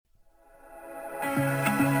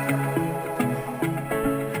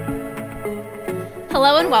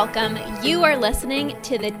Hello and welcome. You are listening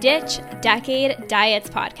to the Ditch Decade Diets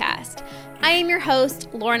podcast. I am your host,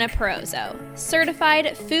 Lorna Perozzo,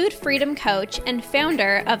 certified food freedom coach and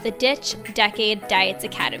founder of the Ditch Decade Diets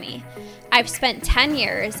Academy. I've spent 10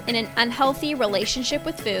 years in an unhealthy relationship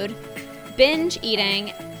with food, binge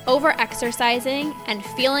eating, over-exercising, and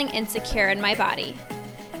feeling insecure in my body.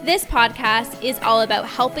 This podcast is all about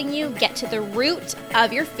helping you get to the root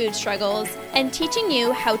of your food struggles and teaching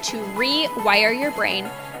you how to rewire your brain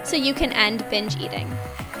so you can end binge eating.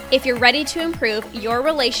 If you're ready to improve your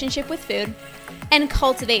relationship with food and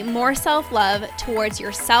cultivate more self-love towards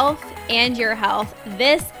yourself and your health,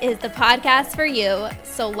 this is the podcast for you.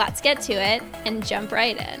 So let's get to it and jump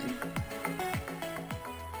right in.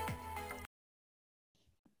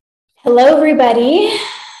 Hello, everybody.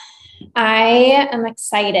 I am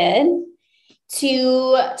excited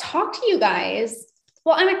to talk to you guys.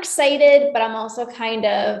 Well, I'm excited, but I'm also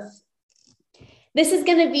this is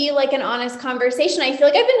going to be like an honest conversation. I feel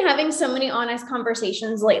like I've been having so many honest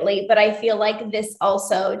conversations lately, but I feel like this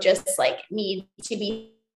also just needs to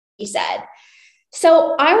be said.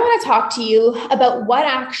 So I want to talk to you about what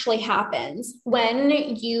actually happens when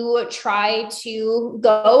you try to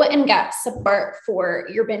go and get support for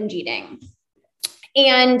your binge eating.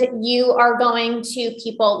 And you are going to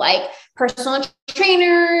people like personal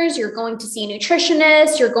trainers, you're going to see a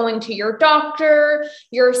nutritionist, you're going to your doctor,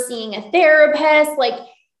 you're seeing a therapist.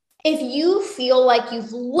 If you feel like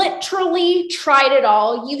you've literally tried it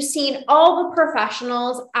all, you've seen all the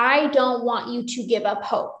professionals, I don't want you to give up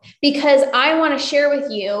hope, because I want to share with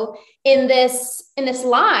you in this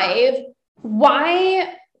live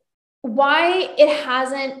why it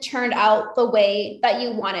hasn't turned out the way that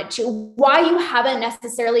you wanted to, why you haven't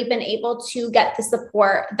necessarily been able to get the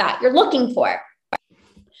support that you're looking for.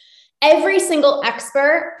 Every single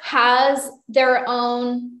expert has their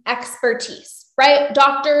own expertise, right?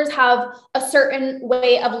 Doctors have a certain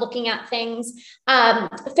way of looking at things.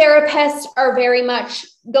 Therapists are very much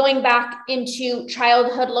going back into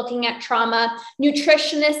childhood, looking at trauma.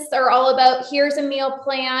 Nutritionists are all about, here's a meal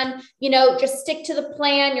plan, just stick to the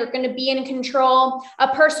plan. You're going to be in control. A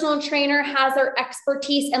personal trainer has their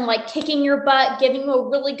expertise in kicking your butt, giving you a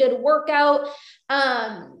really good workout.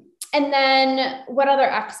 And then what other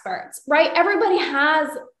experts, right? Everybody has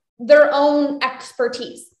their own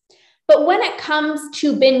expertise. But when it comes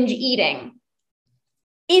to binge eating,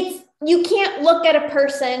 you can't look at a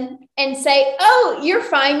person and say, oh, you're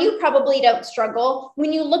fine, you probably don't struggle,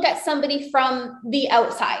 when you look at somebody from the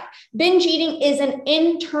outside. Binge eating is an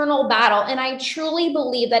internal battle. And I truly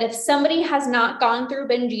believe that if somebody has not gone through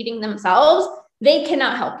binge eating themselves, they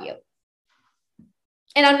cannot help you.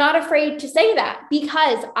 And I'm not afraid to say that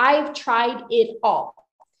because I've tried it all.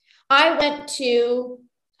 I went to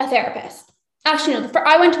a therapist. Actually, no,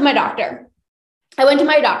 I went to my doctor.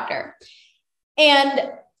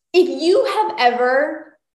 And if you have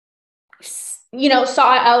ever,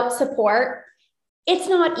 sought out support, it's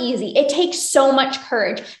not easy. It takes so much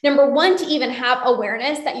courage. Number one, to even have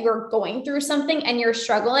awareness that you're going through something and you're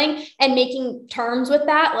struggling and making terms with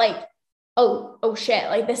that, oh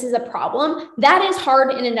shit, this is a problem. That is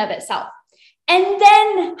hard in and of itself. And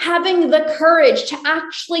then having the courage to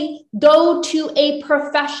actually go to a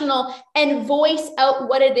professional and voice out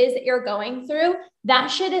what it is that you're going through, that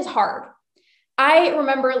shit is hard. I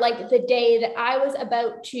remember the day that I was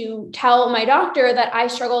about to tell my doctor that I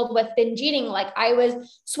struggled with binge eating, I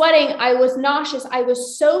was sweating, I was nauseous, I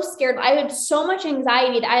was so scared. I had so much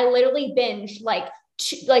anxiety that I literally binged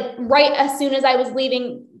right as soon as I was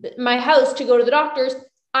leaving my house to go to the doctor's.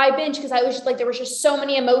 I binged because I was just there was just so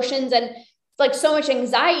many emotions and so much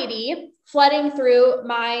anxiety flooding through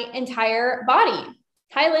my entire body.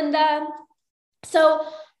 Hi, Linda. So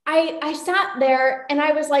I sat there and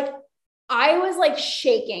I was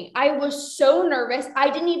shaking. I was so nervous.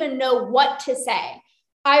 I didn't even know what to say.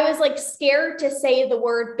 I was scared to say the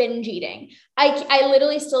word binge eating. I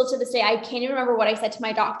literally still to this day, I can't even remember what I said to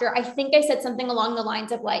my doctor. I think I said something along the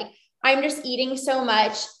lines of I'm just eating so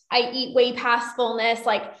much. I eat way past fullness.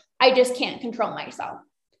 I just can't control myself.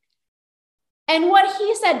 And what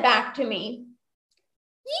he said back to me,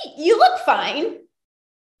 you look fine.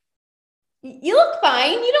 You look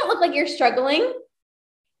fine. You don't look like you're struggling.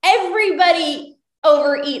 Everybody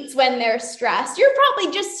overeats when they're stressed. You're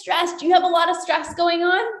probably just stressed. You have a lot of stress going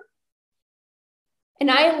on. And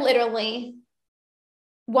I literally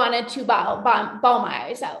wanted to bawl my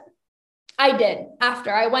eyes out. I did.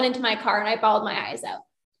 After I went into my car and I bawled my eyes out.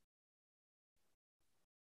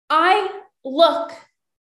 I look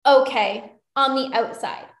okay on the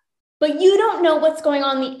outside, but you don't know what's going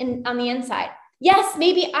on on the inside. Yes,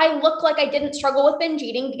 maybe I look like I didn't struggle with binge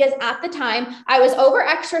eating because at the time I was over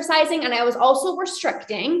exercising and I was also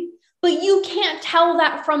restricting, but you can't tell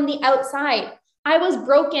that from the outside. I was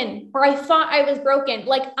broken, or I thought I was broken.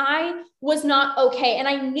 Like I was not okay. And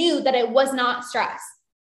I knew that it was not stress.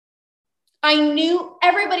 I knew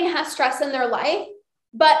everybody has stress in their life,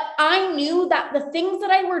 but I knew that the things that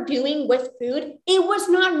I were doing with food, it was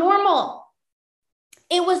not normal.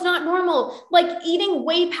 It was not normal. Like eating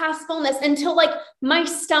way past fullness until like my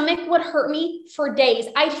stomach would hurt me for days.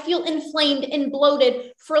 I'd feel inflamed and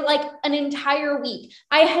bloated for like an entire week.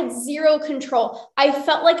 I had zero control. I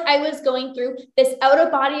felt like I was going through this out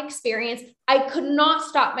of body experience. I could not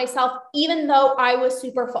stop myself, even though I was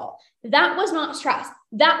super full. That was not stress.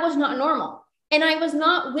 That was not normal. And I was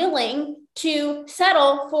not willing to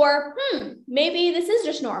settle for, maybe this is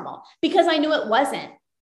just normal, because I knew it wasn't.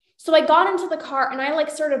 So I got into the car and I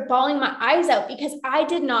like started bawling my eyes out because I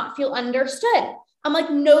did not feel understood. I'm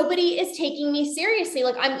like, nobody is taking me seriously.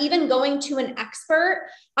 Like I'm even going to an expert.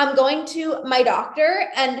 I'm going to my doctor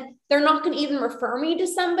and they're not going to even refer me to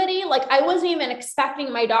somebody. Like I wasn't even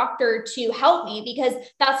expecting my doctor to help me because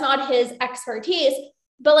that's not his expertise.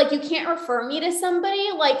 But like, you can't refer me to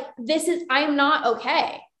somebody. Like I'm not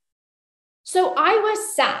okay. So I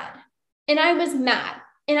was sad and I was mad.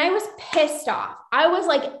 And I was pissed off. I was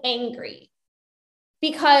like angry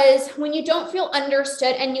because when you don't feel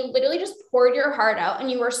understood and you literally just poured your heart out and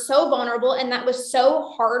you were so vulnerable and that was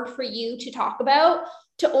so hard for you to talk about,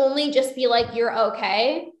 to only just be like, you're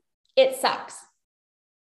okay, it sucks.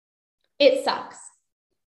 It sucks.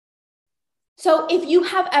 So if you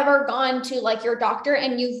have ever gone to like your doctor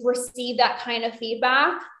and you've received that kind of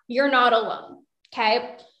feedback, you're not alone.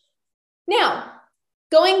 Okay. Now,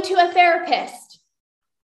 going to a therapist.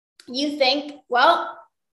 You think, well,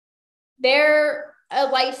 they're a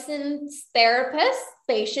licensed therapist.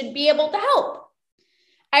 They should be able to help.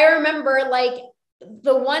 I remember like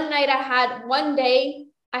the one day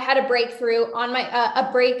I had a breakthrough on my,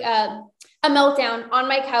 a meltdown on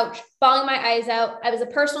my couch, bawling my eyes out. I was a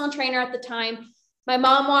personal trainer at the time. My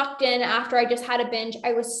mom walked in after I just had a binge.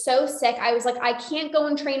 I was so sick. I was like, I can't go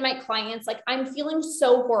and train my clients. Like I'm feeling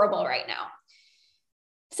so horrible right now.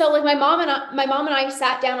 So like my mom and I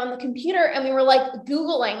sat down on the computer and we were like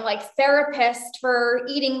Googling like therapist for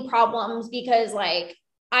eating problems because like,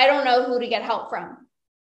 I don't know who to get help from.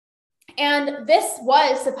 And this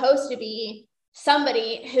was supposed to be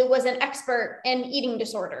somebody who was an expert in eating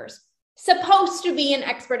disorders, supposed to be an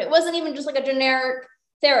expert. It wasn't even just like a generic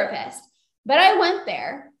therapist, but I went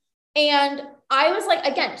there and I was like,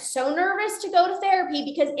 again, so nervous to go to therapy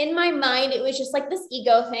because in my mind, it was just like this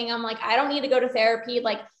ego thing. I'm like, I don't need to go to therapy.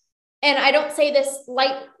 Like, and I don't say this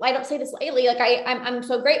lightly. Like I'm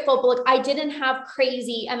so grateful, but like, I didn't have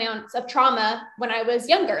crazy amounts of trauma when I was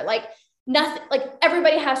younger. Like nothing, like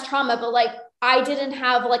everybody has trauma, but like, I didn't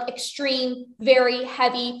have like extreme, very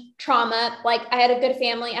heavy trauma. Like I had a good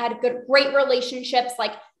family. I had great relationships.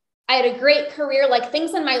 Like I had a great career, like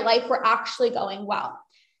things in my life were actually going well.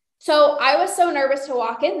 So I was so nervous to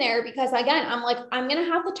walk in there because again, I'm like, I'm going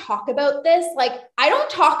to have to talk about this. Like, I don't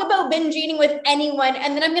talk about binge eating with anyone.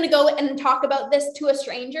 And then I'm going to go and talk about this to a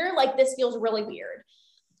stranger. Like, this feels really weird.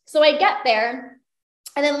 So I get there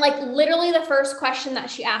and then like literally the first question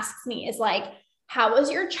that she asks me is like, how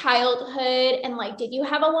was your childhood? And like, did you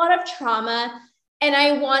have a lot of trauma? And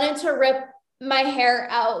I wanted to rip my hair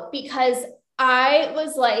out because I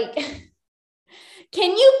was like,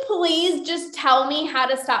 can you please just tell me how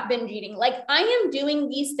to stop binge eating? Like I am doing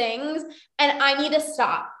these things and I need to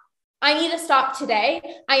stop. I need to stop today.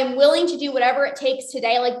 I am willing to do whatever it takes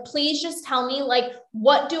today. Like, please just tell me, like,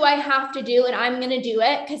 what do I have to do? And I'm going to do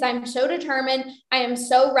it because I'm so determined. I am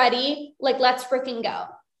so ready. Like, let's freaking go.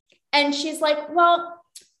 And she's like, well,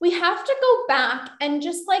 we have to go back and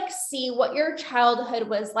just like see what your childhood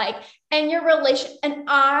was like and your relation. And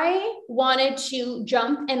I wanted to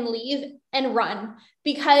jump and leave and run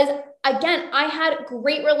because again, I had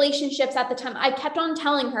great relationships at the time. I kept on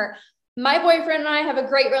telling her, my boyfriend and I have a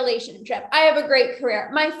great relationship. I have a great career.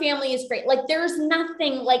 My family is great. Like there's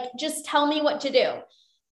nothing, like, just tell me what to do.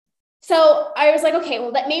 So I was like, okay,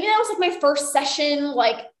 well maybe that was like my first session.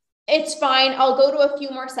 Like, it's fine. I'll go to a few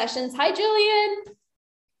more sessions. Hi, Jillian.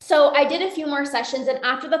 So I did a few more sessions. And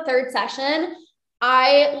after the third session,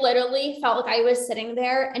 I literally felt like I was sitting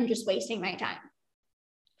there and just wasting my time.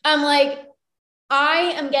 I'm like,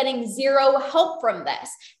 I am getting zero help from this.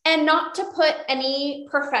 And not to put any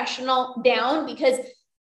professional down because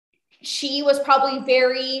she was probably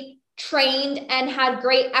very trained and had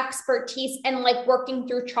great expertise and like working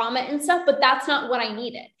through trauma and stuff, but that's not what I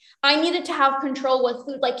needed. I needed to have control with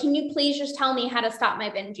food. Like, can you please just tell me how to stop my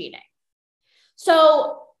binge eating?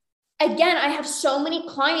 So again, I have so many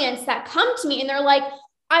clients that come to me and they're like,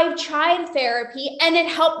 I've tried therapy and it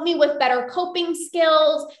helped me with better coping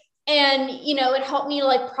skills. And, it helped me to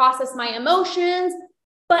like process my emotions.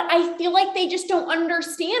 But I feel like they just don't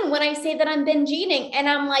understand when I say that I'm binge eating. And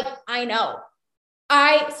I'm like, I know.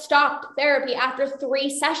 I stopped therapy after 3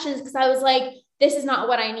 sessions because I was like, this is not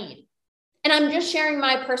what I need. And I'm just sharing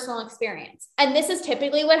my personal experience. And this is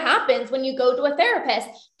typically what happens when you go to a therapist.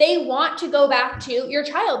 They want to go back to your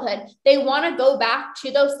childhood. They want to go back to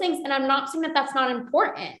those things. And I'm not saying that that's not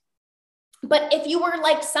important. But if you were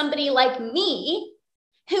like somebody like me,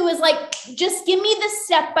 who is like, just give me the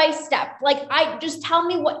step by step, like I just tell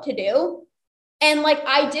me what to do. And like,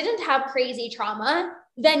 I didn't have crazy trauma,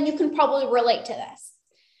 then you can probably relate to this.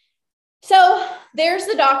 So there's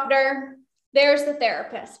the doctor. There's the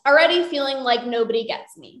therapist, already feeling like nobody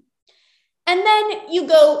gets me. And then you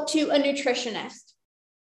go to a nutritionist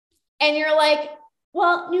and you're like,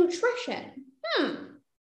 well, nutrition,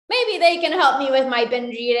 maybe they can help me with my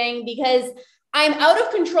binge eating because I'm out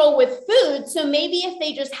of control with food. So maybe if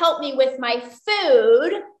they just help me with my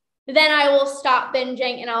food, then I will stop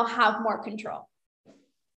binging and I'll have more control.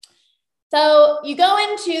 So you go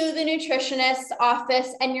into the nutritionist's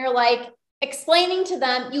office and you're like, explaining to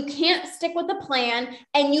them you can't stick with the plan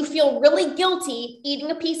and you feel really guilty eating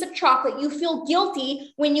a piece of chocolate. You feel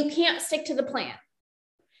guilty when you can't stick to the plan.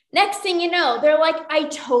 Next thing you know, they're like, I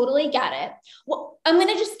totally get it. Well, I'm going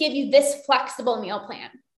to just give you this flexible meal plan.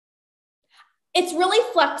 It's really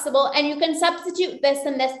flexible and you can substitute this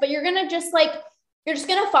and this, but you're going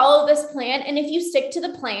to follow this plan. And if you stick to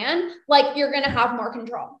the plan, like you're going to have more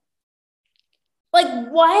control. Like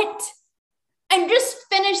what? And just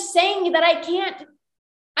finished saying that I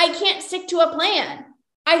can't stick to a plan.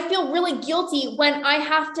 I feel really guilty when I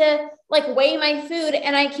have to like weigh my food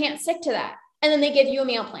and I can't stick to that. And then they give you a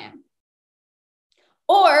meal plan.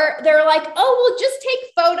 Or they're like, oh, well, just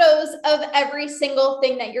take photos of every single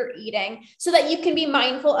thing that you're eating so that you can be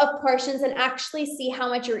mindful of portions and actually see how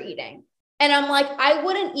much you're eating. And I'm like, I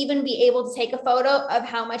wouldn't even be able to take a photo of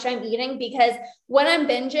how much I'm eating because when I'm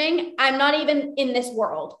binging, I'm not even in this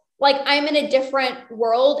world. Like I'm in a different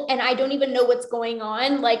world and I don't even know what's going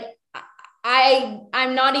on. Like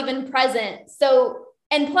I'm not even present. So,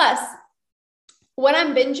 and plus when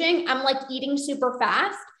I'm binging, I'm like eating super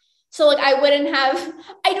fast. So like I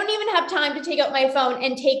don't even have time to take out my phone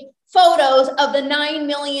and take photos of the 9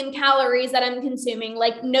 million calories that I'm consuming.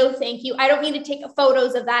 Like, no, thank you. I don't need to take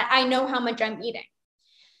photos of that. I know how much I'm eating.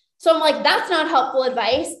 So I'm like, that's not helpful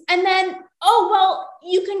advice. And then, oh, well,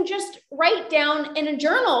 you can just write down in a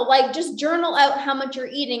journal, like just journal out how much you're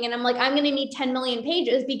eating. And I'm like, I'm going to need 10 million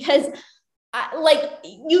pages because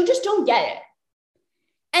you just don't get it.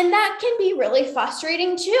 And that can be really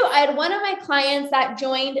frustrating too. I had one of my clients that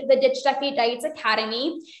joined the Ditch Decade Diets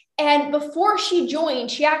Academy. And before she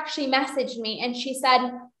joined, she actually messaged me and she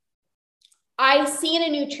said, I seen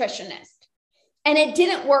a nutritionist and it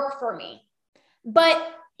didn't work for me,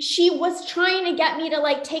 but she was trying to get me to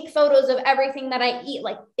like take photos of everything that I eat.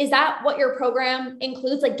 Like, is that what your program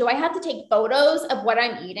includes? Like, do I have to take photos of what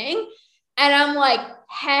I'm eating? And I'm like,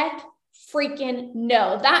 heck freaking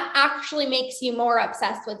no. That actually makes you more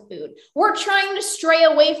obsessed with food. We're trying to stray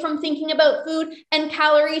away from thinking about food and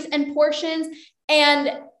calories and portions. And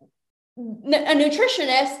a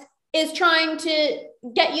nutritionist is trying to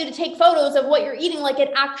get you to take photos of what you're eating. Like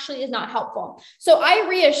it actually is not helpful. So I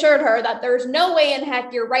reassured her that there's no way in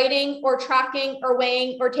heck you're writing or tracking or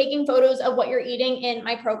weighing or taking photos of what you're eating in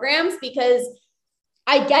my programs because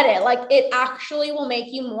I get it. Like it actually will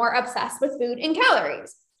make you more obsessed with food and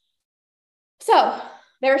calories. So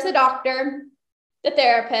there's the doctor, the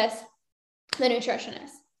therapist, the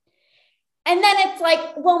nutritionist. And then it's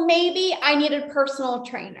like, well, maybe I need a personal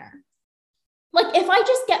trainer. Like if I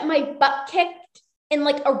just get my butt kicked in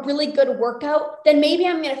like a really good workout, then maybe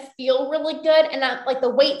I'm going to feel really good and like the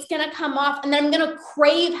weight's going to come off and then I'm going to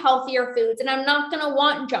crave healthier foods and I'm not going to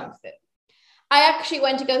want junk food. I actually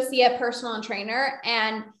went to go see a personal trainer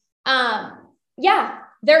and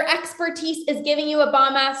their expertise is giving you a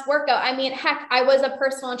bomb ass workout. I mean, heck, I was a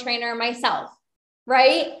personal trainer myself,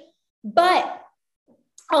 right? But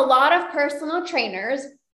a lot of personal trainers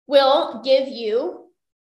will give you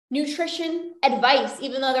nutrition advice,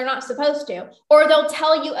 even though they're not supposed to, or they'll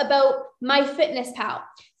tell you about MyFitnessPal.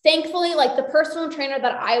 Thankfully, like the personal trainer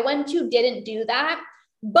that I went to didn't do that.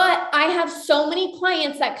 But I have so many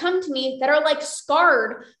clients that come to me that are like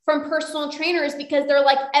scarred from personal trainers because they're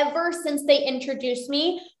like, ever since they introduced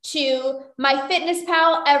me to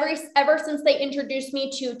MyFitnessPal, ever since they introduced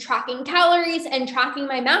me to tracking calories and tracking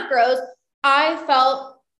my macros, I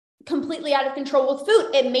felt completely out of control with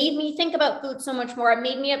food. It made me think about food so much more. It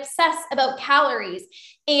made me obsess about calories.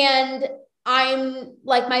 And I'm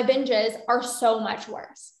like, my binges are so much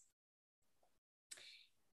worse.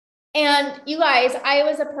 And you guys, I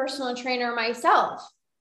was a personal trainer myself,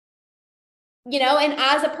 and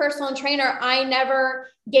as a personal trainer, I never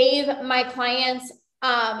gave my clients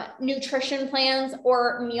nutrition plans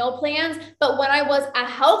or meal plans. But when I was a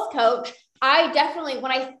health coach, I definitely,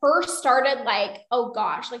 when I first started, like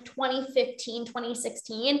 2015,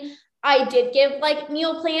 2016, I did give like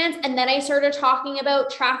meal plans, and then I started talking about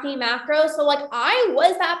tracking macros. So like I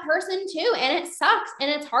was that person too, and it sucks. And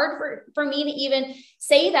it's hard for me to even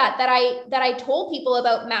say that I told people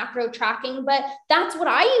about macro tracking, but that's what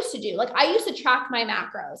I used to do. Like I used to track my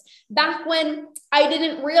macros back when I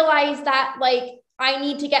didn't realize that like I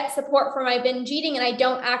need to get support for my binge eating, and I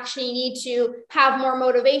don't actually need to have more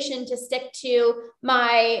motivation to stick to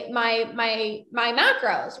my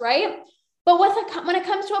macros, right? But when it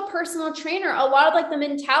comes to a personal trainer, a lot of like the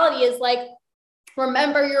mentality is like,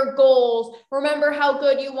 remember your goals, remember how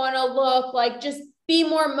good you want to look, like just be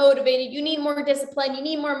more motivated. You need more discipline. You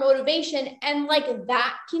need more motivation. And like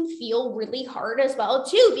that can feel really hard as well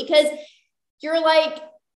too, because you're like,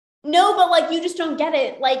 no, but like, you just don't get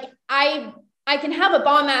it. Like I can have a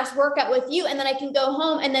bomb ass workout with you, and then I can go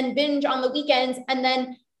home and then binge on the weekends. And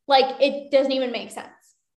then like, it doesn't even make sense.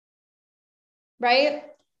 Right?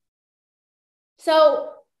 So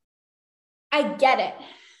I get it.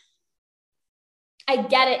 I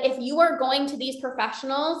get it. If you are going to these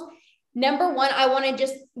professionals, number one, I want to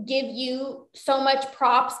just give you so much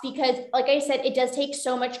props, because like I said, it does take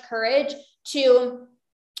so much courage to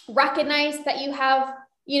recognize that you have,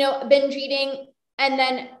 binge eating, and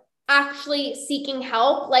then actually seeking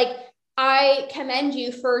help. Like I commend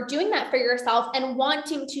you for doing that for yourself and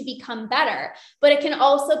wanting to become better. But it can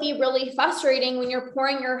also be really frustrating when you're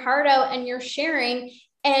pouring your heart out and you're sharing,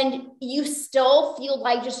 and you still feel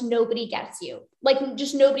like just nobody gets you, like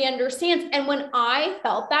just nobody understands. And when I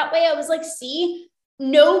felt that way, I was like, see,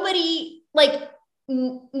 nobody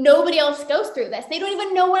else goes through this. They don't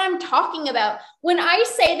even know what I'm talking about. When I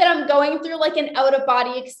say that I'm going through like an out of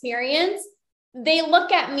body experience, they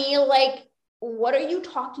look at me like, what are you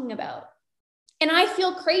talking about? And I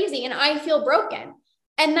feel crazy and I feel broken.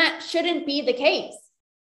 And that shouldn't be the case.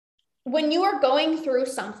 When you are going through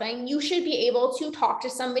something, you should be able to talk to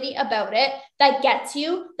somebody about it that gets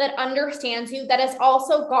you, that understands you, that has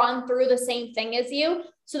also gone through the same thing as you,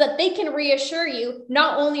 so that they can reassure you,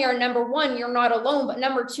 not only are number one, you're not alone, but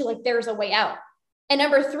number two, like there's a way out. And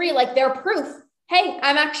number three, like they're proof. Hey,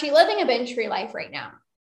 I'm actually living a binge-free life right now.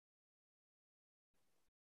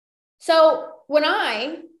 So when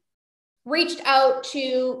I reached out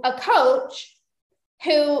to a coach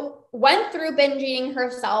who went through binge eating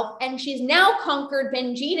herself, and she's now conquered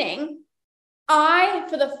binge eating, I,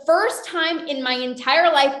 for the first time in my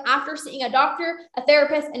entire life, after seeing a doctor, a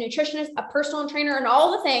therapist, a nutritionist, a personal trainer, and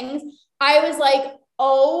all the things, I was like,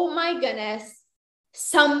 oh my goodness,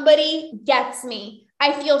 somebody gets me.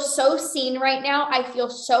 I feel so seen right now. I feel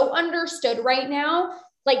so understood right now.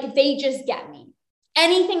 Like they just get me.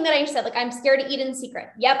 Anything that I said, like I'm scared to eat in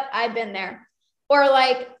secret. Yep, I've been there. Or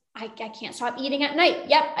like, I can't stop eating at night.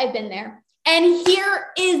 Yep, I've been there. And here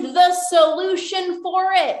is the solution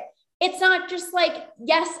for it. It's not just like,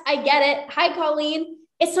 yes, I get it. Hi, Colleen.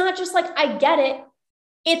 It's not just like, I get it.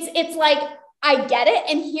 It's like, I get it.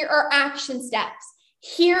 And here are action steps.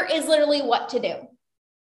 Here is literally what to do.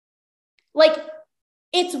 Like,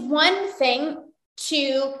 it's one thing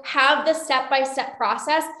to have the step-by-step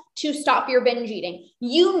process to stop your binge eating.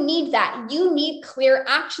 You need that. You need clear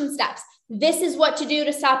action steps. This is what to do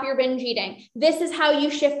to stop your binge eating. This is how you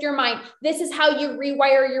shift your mind. This is how you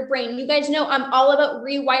rewire your brain. You guys know I'm all about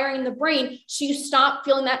rewiring the brain so you stop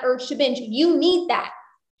feeling that urge to binge. You need that.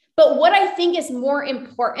 But what I think is more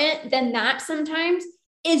important than that sometimes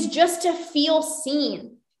is just to feel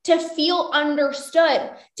seen, to feel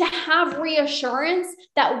understood, to have reassurance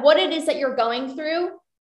that what it is that you're going through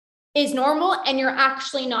is normal and you're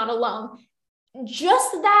actually not alone.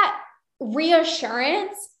 Just that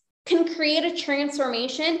reassurance can create a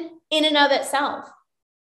transformation in and of itself.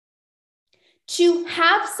 To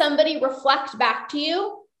have somebody reflect back to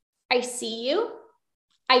you, I see you,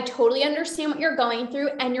 I totally understand what you're going through,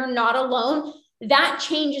 and you're not alone, that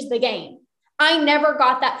changes the game. I never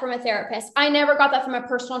got that from a therapist. I never got that from a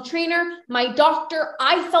personal trainer, my doctor.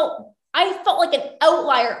 I felt like an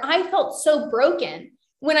outlier. I felt so broken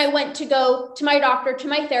when I went to go to my doctor, to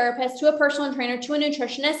my therapist, to a personal trainer, to a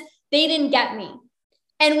nutritionist. They didn't get me.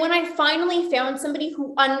 And when I finally found somebody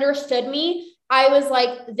who understood me, I was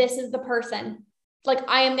like, this is the person. Like,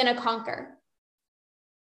 I am going to conquer.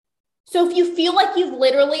 So if you feel like you've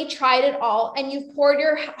literally tried it all and you've poured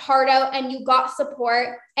your heart out and you got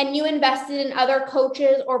support and you invested in other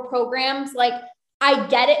coaches or programs, like, I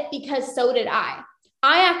get it, because so did I.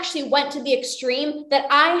 I actually went to the extreme that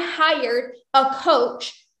I hired a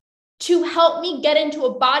coach to help me get into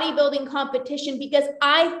a bodybuilding competition because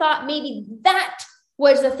I thought maybe that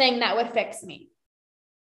was the thing that would fix me.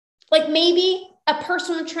 Like, maybe a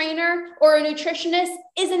personal trainer or a nutritionist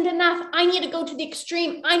isn't enough. I need to go to the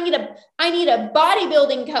extreme. I need a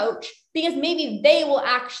bodybuilding coach because maybe they will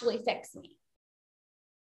actually fix me.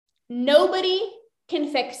 Nobody can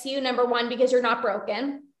fix you, number one, because you're not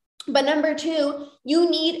broken. But number two, you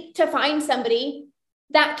need to find somebody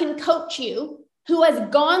that can coach you who has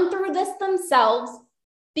gone through this themselves,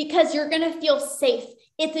 because you're going to feel safe.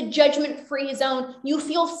 It's a judgment-free zone. You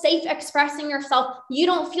feel safe expressing yourself. You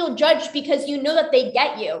don't feel judged because you know that they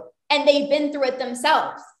get you and they've been through it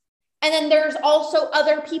themselves. And then there's also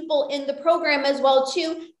other people in the program as well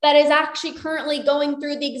too, that is actually currently going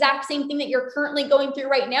through the exact same thing that you're currently going through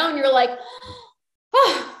right now. And you're like,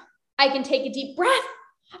 oh, I can take a deep breath.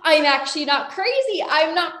 I'm actually not crazy.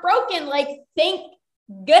 I'm not broken. Like, thank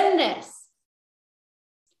goodness.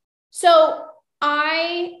 So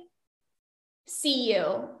I see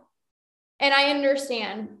you and I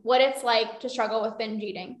understand what it's like to struggle with binge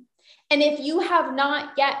eating. And if you have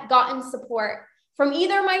not yet gotten support from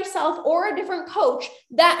either myself or a different coach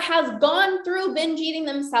that has gone through binge eating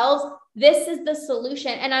themselves, this is the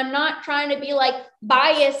solution. And I'm not trying to be like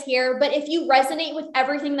biased here, but if you resonate with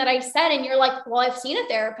everything that I said and you're like, well, I've seen a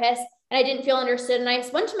therapist and I didn't feel understood, and I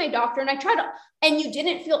went to my doctor and I tried to, and you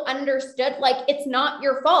didn't feel understood, like, it's not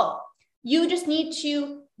your fault. You just need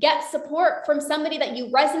to get support from somebody that you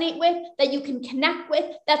resonate with, that you can connect with,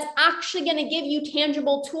 that's actually going to give you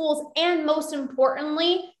tangible tools, and most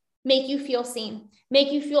importantly, make you feel seen,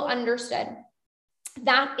 make you feel understood.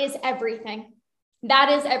 That is everything.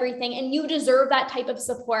 That is everything. And you deserve that type of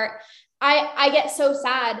support. I get so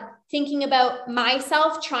sad thinking about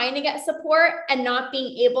myself trying to get support and not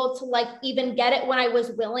being able to, like, even get it when I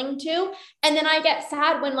was willing to. And then I get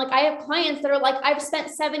sad when, like, I have clients that are like, I've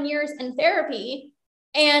spent 7 years in therapy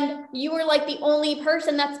and you were like the only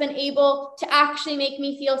person that's been able to actually make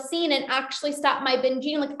me feel seen and actually stop my binge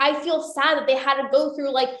eating. Like, I feel sad that they had to go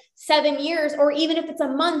through like 7 years, or even if it's a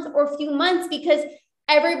month or a few months, because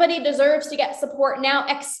everybody deserves to get support now,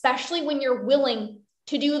 especially when you're willing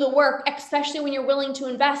to do the work, especially when you're willing to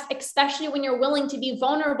invest, especially when you're willing to be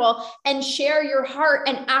vulnerable and share your heart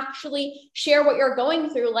and actually share what you're going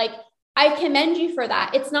through. Like, I commend you for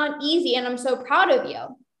that. It's not easy, and I'm so proud of you.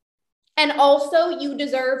 And also, you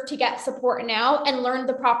deserve to get support now and learn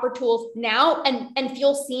the proper tools now and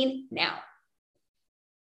feel seen now.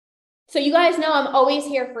 So you guys know I'm always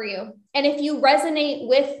here for you. And if you resonate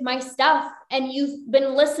with my stuff and you've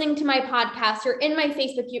been listening to my podcast, you're in my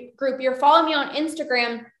Facebook group, you're following me on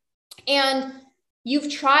Instagram, and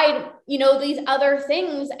you've tried, these other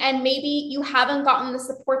things, and maybe you haven't gotten the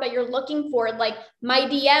support that you're looking for, like, my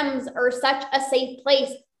DMs are such a safe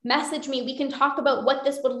place. Message me. We can talk about what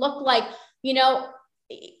this would look like.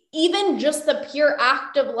 Even just the pure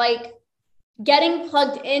act of, like, getting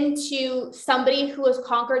plugged into somebody who has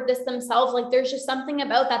conquered this themselves. Like, there's just something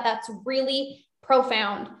about that that's really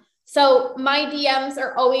profound. So my DMs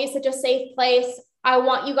are always such a safe place. I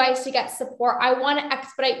want you guys to get support. I want to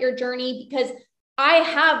expedite your journey because I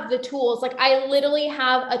have the tools. Like, I literally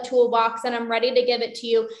have a toolbox and I'm ready to give it to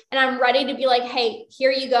you. And I'm ready to be like, hey,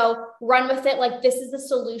 here you go, run with it. Like, this is the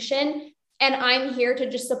solution. And I'm here to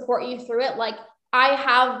just support you through it. Like, I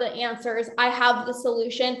have the answers. I have the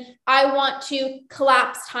solution. I want to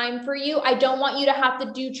collapse time for you. I don't want you to have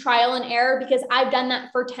to do trial and error because I've done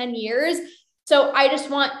that for 10 years. So I just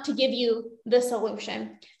want to give you the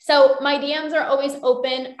solution. So my DMs are always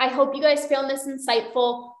open. I hope you guys found this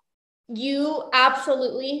insightful. You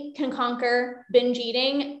absolutely can conquer binge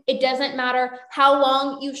eating. It doesn't matter how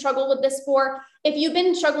long you've struggled with this for. If you've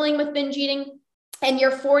been struggling with binge eating and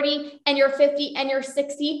you're 40 and you're 50 and you're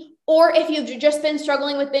 60, or if you've just been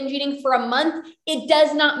struggling with binge eating for a month, it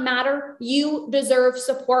does not matter. You deserve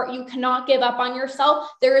support. You cannot give up on yourself.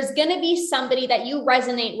 There is going to be somebody that you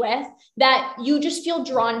resonate with, that you just feel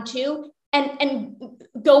drawn to, and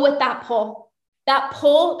go with that pull. That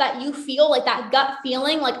pull that you feel, like that gut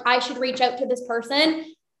feeling, like, I should reach out to this person.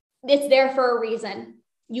 It's there for a reason.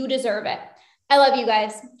 You deserve it. I love you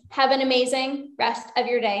guys. Have an amazing rest of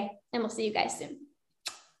your day, and we'll see you guys soon.